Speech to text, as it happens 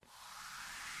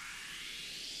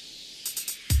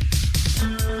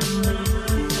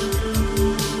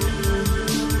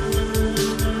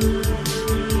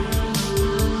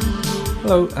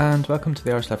Hello and welcome to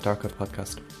the Irish Left Archive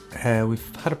podcast.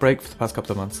 We've had a break for the past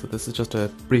couple of months, so this is just a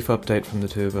brief update from the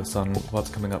two of us on what's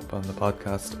coming up on the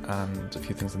podcast and a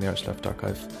few things on the Irish Left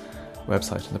Archive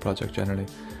website and the project generally.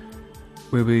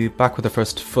 We'll be back with the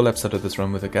first full episode of this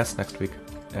run with a guest next week.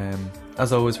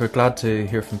 As always, we're glad to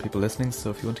hear from people listening,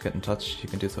 so if you want to get in touch, you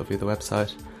can do so via the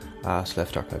website at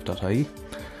leftarchive.ie.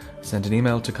 Send an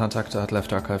email to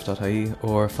contact@leftarchive.ie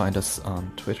or find us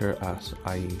on Twitter at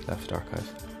 @IELeftArchive.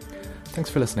 Thanks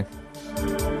for listening.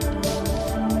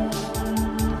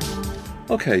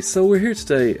 Okay, so we're here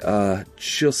today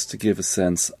just to give a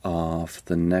sense of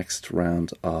the next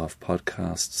round of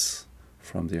podcasts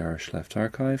from the Irish Left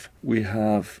Archive. We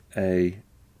have I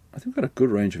think we've got a good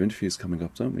range of interviews coming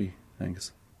up, don't we,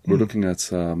 Angus? We're looking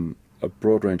at a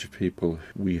broad range of people.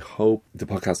 We hope the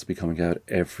podcast will be coming out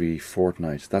every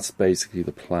fortnight. That's basically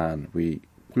the plan. We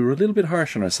were a little bit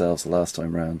harsh on ourselves the last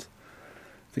time round.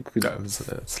 I think it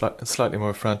was slightly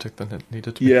more frantic than it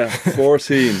needed to be. Yeah,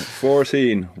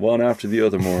 14, one after the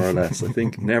other, more or less. I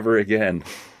think never again.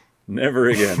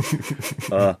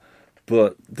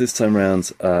 But this time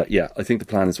round, I think the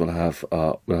plan is we'll have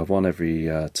one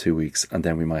every 2 weeks, and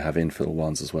then we might have infill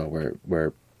ones as well,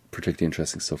 where particularly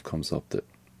interesting stuff comes up that,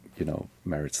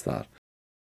 merits that.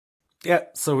 Yeah,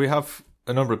 so we have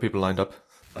a number of people lined up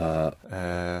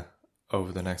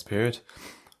over the next period.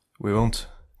 We won't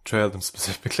trail them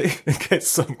specifically in case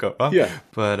some go wrong. Yeah,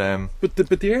 but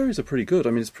the areas are pretty good.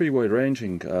 I mean, it's pretty wide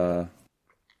ranging.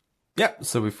 Yeah,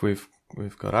 so we've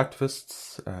got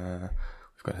activists,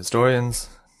 we've got historians,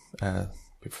 people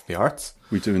from the arts.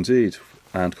 We do indeed,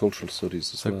 and cultural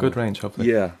studies as well. A good range,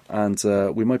 hopefully. Yeah, and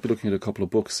we might be looking at a couple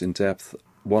of books in depth.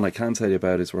 One I can tell you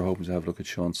about is we're hoping to have a look at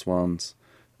Sean Swan's,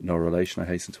 no relation, I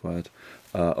hasten to add,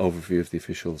 overview of the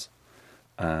officials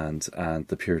and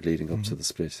the period leading up to the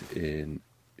split in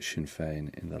Sinn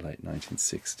Féin in the late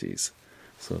 1960s.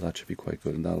 So that should be quite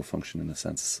good, and that'll function in a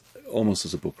sense almost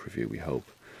as a book review, we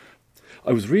hope.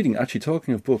 I was reading, actually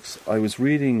talking of books, I was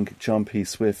reading John P.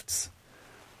 Swift's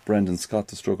Brendan Scott,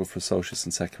 The Struggle for Socialist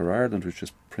and Secular Ireland, which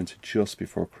was printed just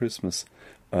before Christmas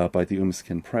by the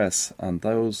Umiskin Press, and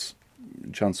those,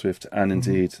 John Swift, and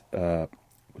indeed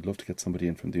would love to get somebody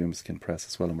in from the Umiskin Press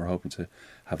as well, and we're hoping to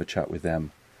have a chat with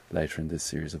them later in this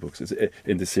series of books,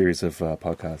 in this series of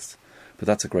podcasts. But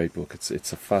that's a great book.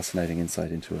 It's a fascinating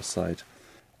insight into a side.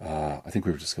 I think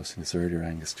we were discussing this earlier,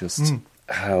 Angus, just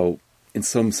how, in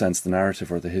some sense, the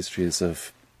narrative or the history is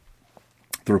of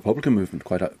the Republican movement,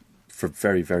 for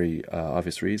very, very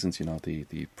obvious reasons.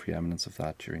 The preeminence of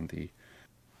that during the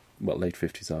late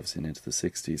 50s, obviously, and into the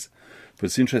 60s. But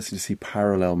it's interesting to see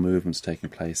parallel movements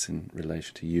taking place in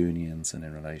relation to unions and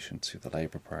in relation to the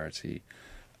Labour Party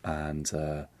and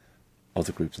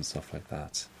other groups and stuff like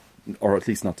that. Or at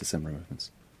least not dissimilar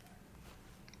movements.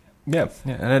 Yeah,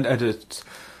 and it's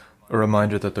a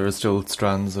reminder that there are still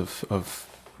strands of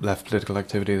left political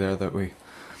activity there that we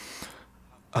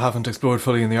haven't explored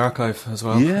fully in the archive as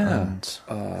well. Yeah, and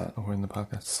we're in the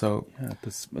podcast. So yeah,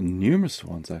 there's numerous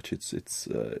ones actually.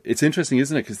 It's interesting,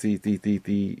 isn't it? Because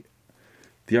the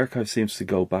archive seems to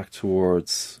go back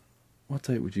towards, what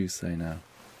date would you say now?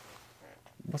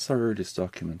 What's our earliest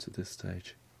document at this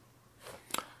stage?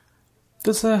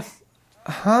 There's a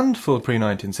handful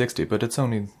pre-1960, but it's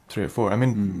only 3 or 4. I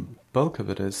mean, bulk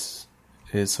of it is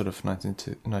sort of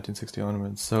 1960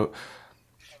 onwards. So,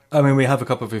 I mean, we have a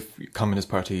couple of Communist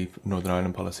Party Northern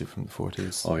Ireland policy from the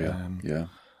 40s. Oh, yeah, yeah.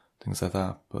 Things like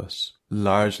that. But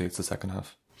largely it's the second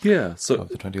half of the 20th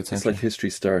century. It's like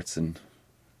history starts in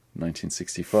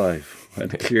 1965,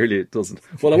 and clearly it doesn't.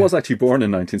 Well, I was actually born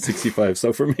in 1965,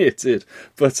 so for me it did.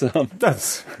 But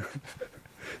that's...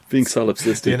 being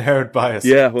solipsistic. The inherent bias.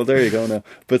 Yeah, well, there you go now.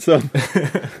 But,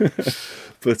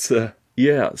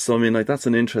 yeah, so I mean, like, that's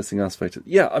an interesting aspect.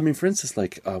 Yeah, I mean, for instance,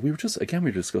 like, we were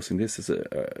discussing this as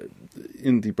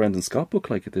in the Brendan Scott book,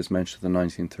 like, there's mention of the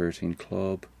 1913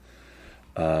 Club,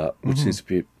 which seems to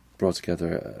be brought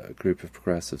together a group of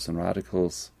progressives and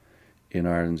radicals in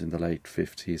Ireland in the late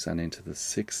 50s and into the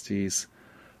 60s.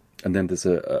 And then there's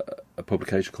a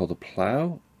publication called The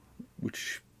Plough,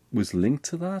 which was linked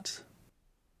to that.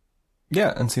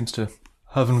 Yeah, and seems to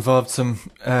have involved some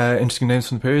interesting names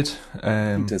from the period.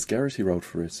 I think Des Garrity wrote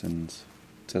for it, and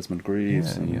Desmond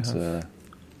Greaves, and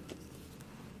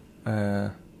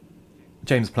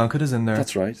James Plunkett is in there.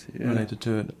 That's right, yeah. Related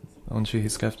to it, Owen Sheehy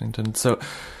Skeffington. So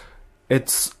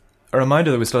it's a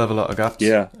reminder that we still have a lot of gaps.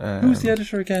 Yeah. Who's the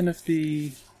editor again of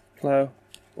The Plough,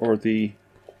 or the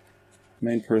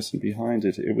main person behind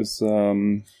it? It was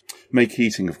May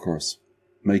Keating, of course.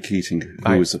 May Keating,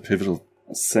 who was a pivotal,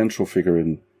 central figure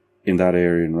in that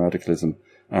area in radicalism,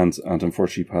 and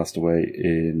unfortunately passed away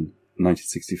in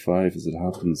 1965, as it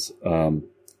happens.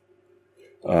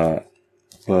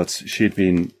 But she'd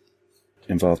been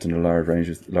involved in a large range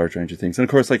of things. And of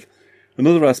course, like,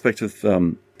 another aspect of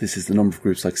this is the number of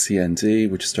groups like CND,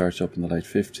 which started up in the late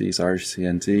 50s, Irish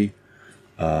CND.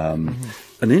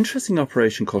 An interesting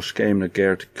operation called Scéimhne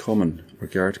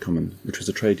Geartcumann, which was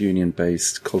a trade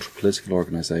union-based cultural political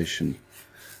organisation.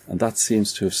 And that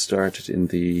seems to have started in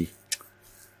the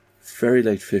very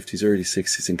late 50s, early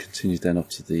 60s, and continued then up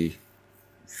to the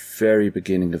very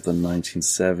beginning of the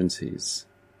 1970s.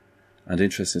 And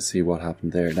interesting to see what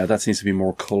happened there. Now, that seems to be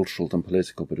more cultural than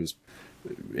political, but it was,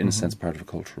 in a sense, part of a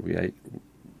cultural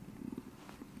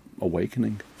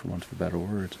awakening, for want of a better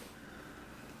word.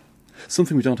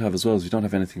 Something we don't have as well is we don't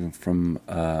have anything from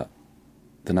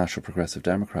the National Progressive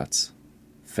Democrats,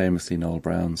 famously Noel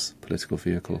Brown's political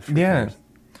vehicle.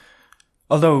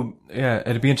 Although,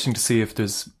 it'd be interesting to see if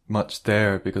there's much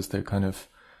there, because they're kind of,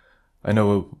 I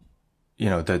know,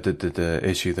 the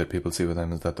issue that people see with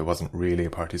them is that there wasn't really a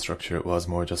party structure. It was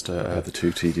more just the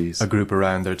two TDs, a group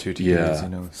around their two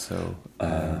TDs, so.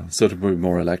 So to be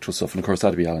more electoral stuff. And of course,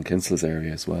 that'd be Alan Kinsel's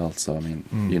area as well. So, I mean,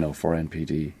 for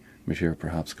NPD material,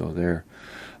 perhaps go there.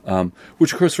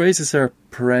 Which of course raises our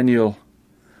perennial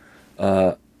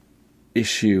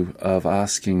issue of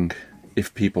asking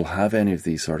if people have any of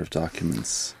these sort of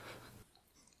documents.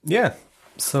 Yeah.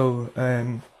 So,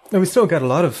 we still get a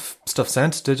lot of stuff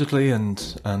sent digitally,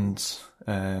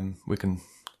 and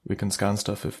we can scan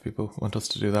stuff if people want us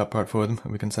to do that part for them,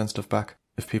 and we can send stuff back.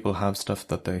 If people have stuff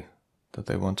that they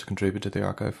want to contribute to the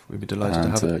archive, we'd be delighted to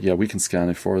have it. Yeah, we can scan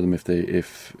it for them if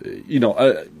there's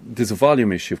a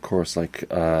volume issue, of course, like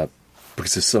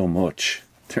because there's so much.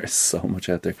 There's so much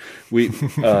out there. We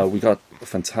got a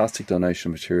fantastic donation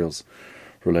of materials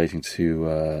relating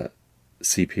to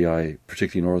CPI,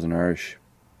 particularly Northern Irish,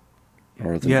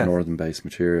 northern-based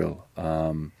material.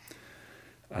 And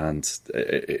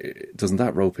doesn't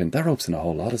that rope in? That ropes in a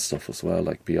whole lot of stuff as well,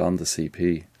 like beyond the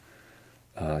CP.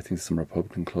 I think some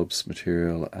Republican clubs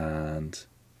material and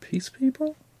Peace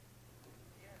People.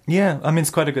 Yeah, I mean,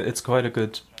 it's quite a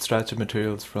good stretch of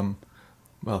materials from,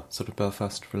 well, sort of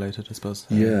Belfast related, I suppose.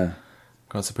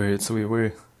 Across the period, so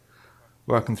we're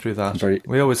working through that.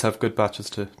 We always have good batches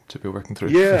to be working through.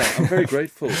 Yeah, I'm very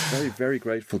grateful, very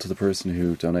grateful to the person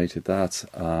who donated that.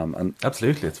 And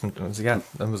absolutely,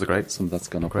 that was a great. Some of that's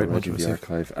gone up already in the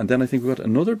archive. And then I think we got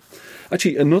another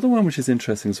one which is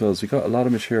interesting as well. Is we got a lot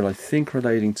of material, I think,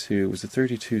 relating to, was it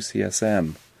 32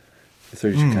 CSM, the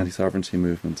 32 County Sovereignty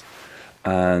Movement,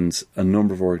 and a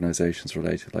number of organisations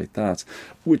related like that.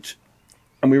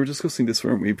 And we were discussing this,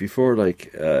 weren't we, before,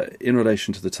 like in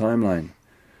relation to the timeline.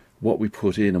 What we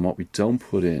put in and what we don't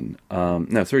put in.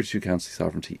 Now, 32 County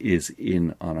Sovereignty is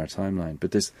in on our timeline,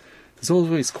 but there's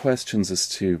always questions as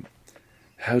to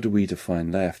how do we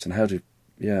define left and how do,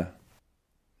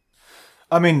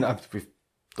 I mean, we've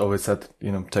always said,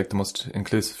 take the most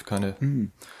inclusive kind of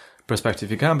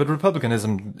perspective you can, but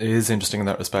Republicanism is interesting in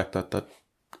that respect, that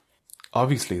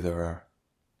obviously there are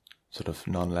sort of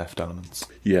non-left elements.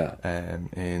 Yeah.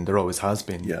 And there always has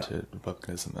been to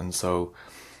Republicanism. And so...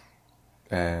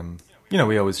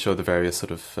 we always show the various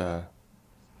sort of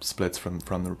splits from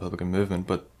the Republican movement,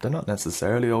 but they're not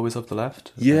necessarily always of the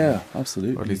left. Yeah,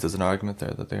 absolutely. Or at least there's an argument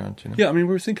there that they aren't. Yeah, I mean,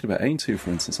 we were thinking about Aintu,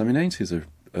 for instance. I mean, Aintu's a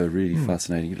really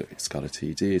fascinating. Look, it's got a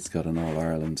TD, it's got an All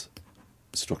Ireland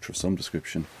structure of some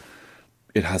description.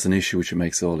 It has an issue which it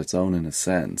makes all its own in a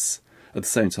sense. At the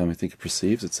same time, I think it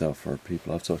perceives itself, or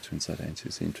people I've talked to inside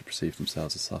Aintu seem to perceive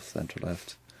themselves as soft centre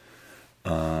left.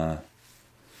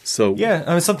 So yeah,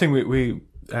 I mean, something we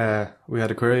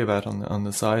had a query about on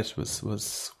the site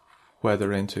was whether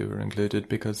Aintu were included,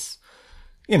 because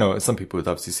some people would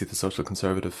obviously see the social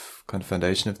conservative kind of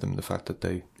foundation of them, the fact that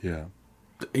they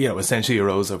essentially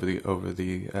arose over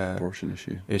the abortion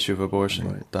issue of abortion,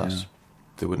 right, that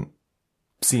they wouldn't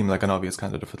seem like an obvious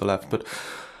candidate for the left. But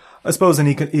I suppose an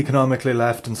economically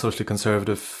left and socially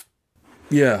conservative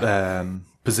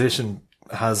position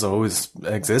has always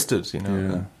existed,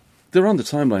 They're on the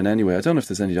timeline anyway. I don't know if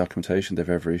there's any documentation they've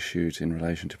ever issued in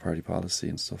relation to party policy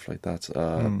and stuff like that.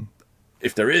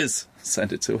 If there is,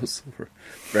 send it to us. We're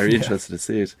very interested to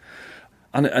see it.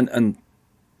 And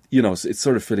it's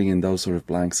sort of filling in those sort of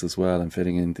blanks as well, and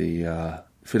filling in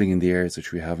the areas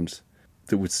which we haven't,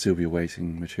 that would still be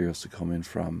awaiting materials to come in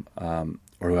from,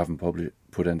 or who haven't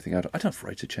put anything out. I don't have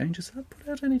Right to Change. Has that put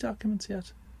out any documents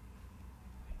yet?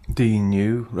 The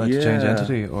new Right to Change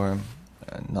entity, or...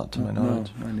 not to my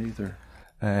knowledge. No, mine neither.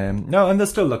 No, and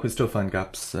we still find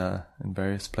gaps in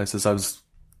various places. I was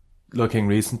looking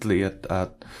recently at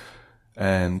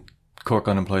Cork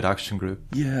Unemployed Action Group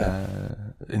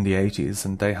in the 80s,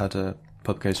 and they had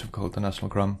publication called The National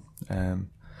Crum.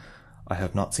 I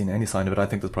have not seen any sign of it. I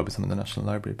think there's probably some in the National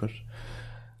Library, but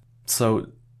so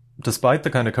despite the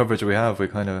kind of coverage we have, we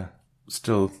kind of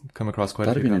still come across quite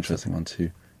a few. That'd be an interesting one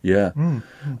too. Yeah.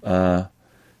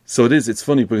 So it's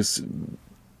funny because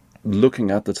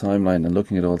looking at the timeline and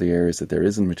looking at all the areas that there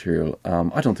isn't material,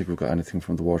 I don't think we've got anything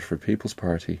from the Waterford People's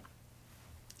Party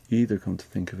either, come to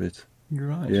think of it. You're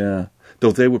right. Yeah.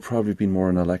 Though they would probably be more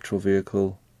an electoral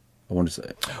vehicle, I want to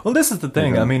say. Well, this is the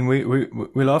thing. I mean,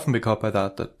 we'll often be caught by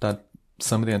that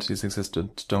some of the entities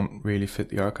existed don't really fit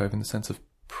the archive in the sense of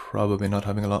probably not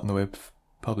having a lot in the way of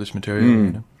published material.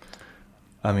 You know?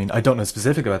 I mean, I don't know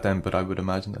specific about them, but I would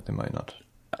imagine that they might not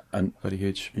have a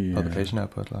huge publication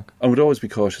output. Like, I would always be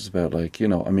cautious about, like, you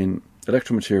know, I mean,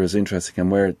 electoral material is interesting, and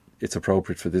where it's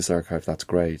appropriate for this archive, that's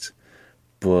great.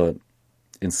 But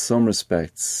in some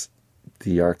respects,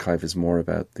 the archive is more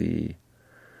about the...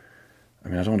 I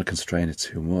mean, I don't want to constrain it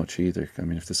too much either. I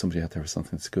mean, if there's somebody out there with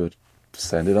something that's good,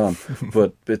 send it on.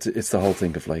 But it's the whole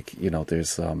thing of, like, you know,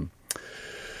 there's...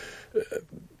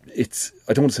 it's...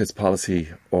 I don't want to say it's policy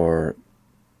or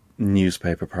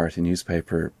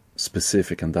newspaper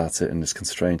specific, and that's it, and it's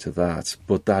constrained to that.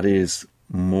 But that is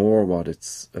more what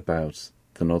it's about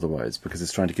than otherwise, because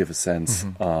it's trying to give a sense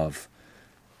of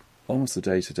almost the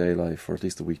day-to-day life, or at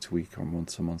least the week-to-week or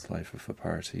month-to-month life of a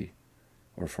party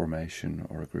or a formation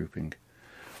or a grouping.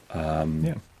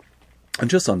 And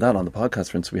just on that, on the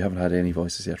podcast, for instance, we haven't had any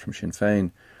voices yet from Sinn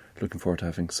Féin. Looking forward to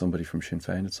having somebody from Sinn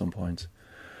Féin at some point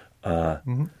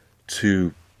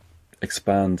to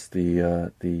expand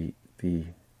the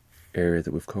area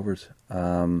that we've covered.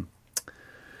 So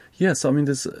I mean,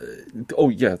 there's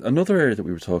another area that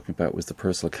we were talking about was the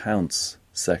personal accounts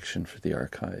section for the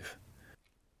archive.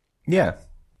 Yeah,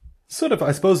 sort of,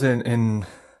 I suppose, in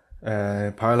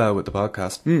parallel with the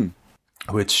podcast,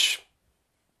 which,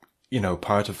 you know,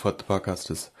 part of what the podcast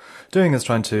is doing is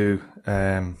trying to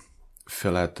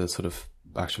fill out the sort of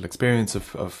actual experience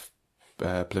of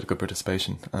political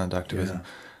participation and activism,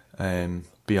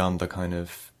 beyond the kind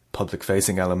of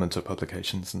public-facing element of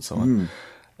publications and so on.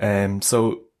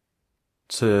 So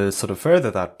to sort of further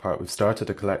that part, we've started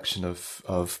a collection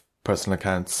of personal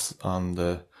accounts on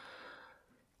the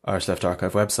Irish Left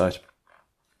Archive website,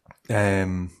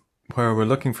 where we're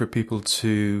looking for people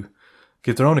to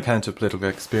give their own account of political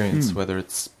experience, whether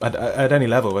it's at any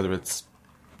level, whether it's,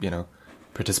 you know,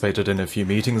 participated in a few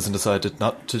meetings and decided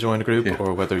not to join a group,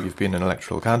 or whether you've been an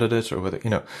electoral candidate, or whether, you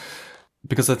know,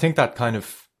 because I think that kind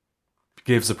of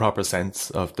gives a proper sense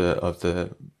of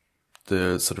the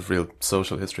sort of real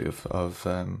social history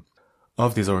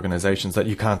of these organisations that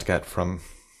you can't get from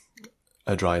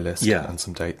a dry list and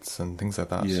some dates and things like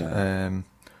that.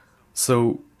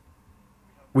 So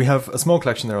we have a small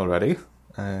collection there already.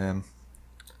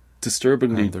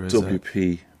 Disturbingly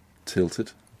WP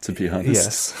tilted, to be honest.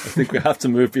 Yes. I think we have to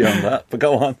move beyond that, but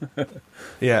go on.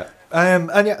 And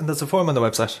there's a form on the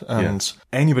website, and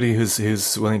anybody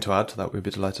who's willing to add to that, we'd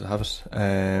be delighted to have it.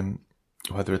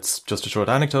 Whether it's just a short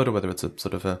anecdote or whether it's a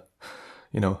sort of a,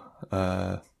 you know,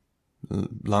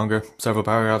 longer, several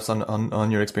paragraphs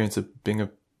on your experience of being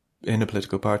in a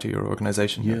political party or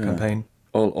organisation or campaign.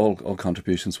 All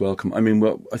contributions welcome. I mean,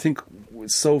 well, I think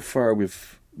so far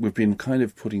we've been kind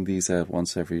of putting these out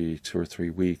once every 2 or 3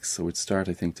 weeks. So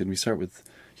didn't we start with,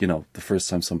 you know, the first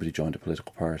time somebody joined a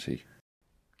political party?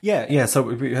 Yeah. So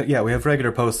we have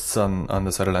regular posts on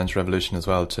the Sutter Lounge Revolution as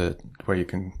well, to where you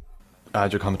can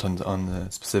add your comment on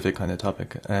the specific kind of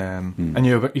topic. And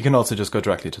you can also just go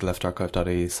directly to the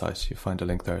leftarchive.ie site. You find a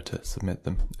link there to submit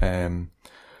them.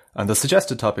 And the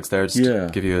suggested topics there just to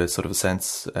give you a sort of a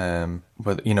sense,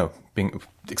 whether, you know, the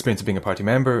experience of being a party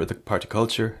member, the party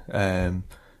culture,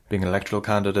 being an electoral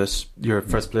candidate, your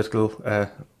first political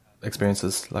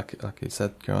experiences, like you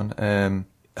said, Kieran,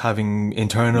 having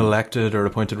internal elected or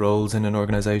appointed roles in an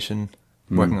organisation,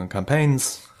 working on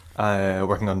campaigns,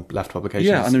 working on left publications.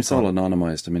 Yeah, and it's all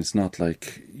anonymised. I mean, it's not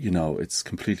like, you know, it's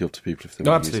completely up to people if they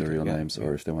want to use their real names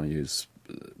or if they want to use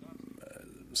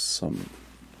some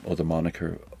other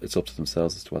moniker. It's up to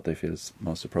themselves as to what they feel is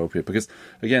most appropriate. Because,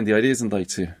 again, the idea isn't like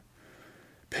to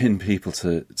pin people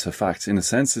to facts. In a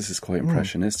sense, this is quite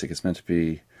impressionistic. It's meant to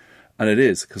be, and it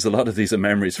is, because a lot of these are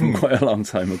memories from quite a long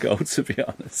time ago, to be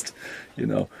honest, you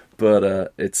know.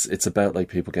 But it's about, like,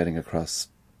 people getting across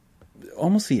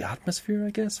almost the atmosphere,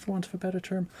 I guess, for want of a better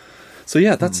term. So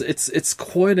yeah, it's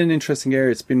quite an interesting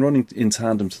area. It's been running in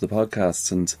tandem to the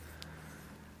podcasts, and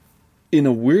in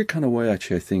a weird kind of way,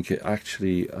 actually, I think it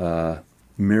actually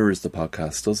mirrors the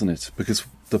podcast, doesn't it? Because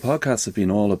the podcasts have been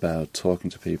all about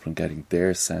talking to people and getting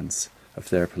their sense of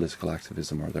their political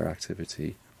activism or their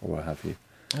activity or what have you.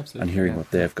 Absolutely, and hearing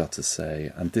what they've got to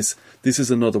say. And this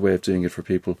is another way of doing it for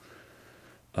people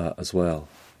as well.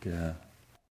 Yeah.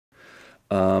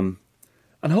 And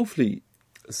hopefully,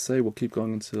 as I say, we'll keep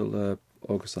going until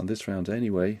August on this round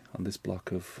anyway, on this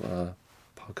block of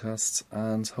podcasts,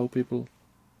 and hope people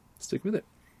stick with it.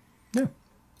 Yeah,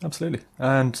 absolutely.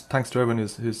 And thanks to everyone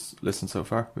who's listened so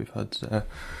far. We've had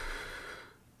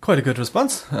quite a good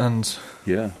response, and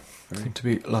yeah, seem to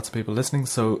be lots of people listening,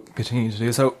 so continue to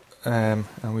do so. And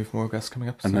we've more guests coming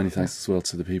up. And many thanks as well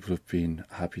to the people who've been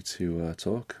happy to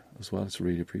talk as well. It's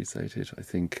really appreciated. I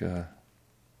think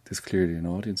there's clearly an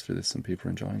audience for this and people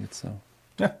are enjoying it, so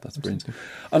yeah, that's brilliant.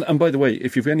 And by the way,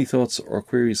 if you've any thoughts or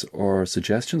queries or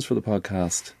suggestions for the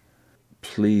podcast,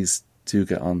 please do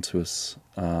get on to us.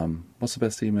 What's the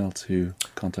best email to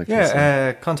contact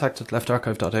us? Contact at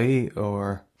leftarchive.ie,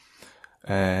 or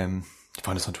find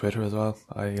us on Twitter as well.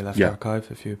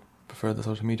 leftarchive, if you prefer the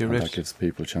social media route. That gives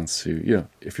people a chance to,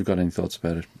 if you've got any thoughts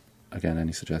about it, again,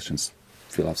 any suggestions,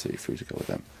 feel absolutely free to go with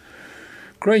them.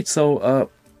 Great, so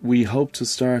we hope to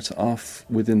start off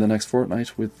within the next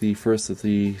fortnight with the first of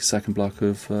the second block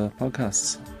of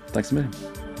podcasts. Thanks a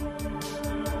million.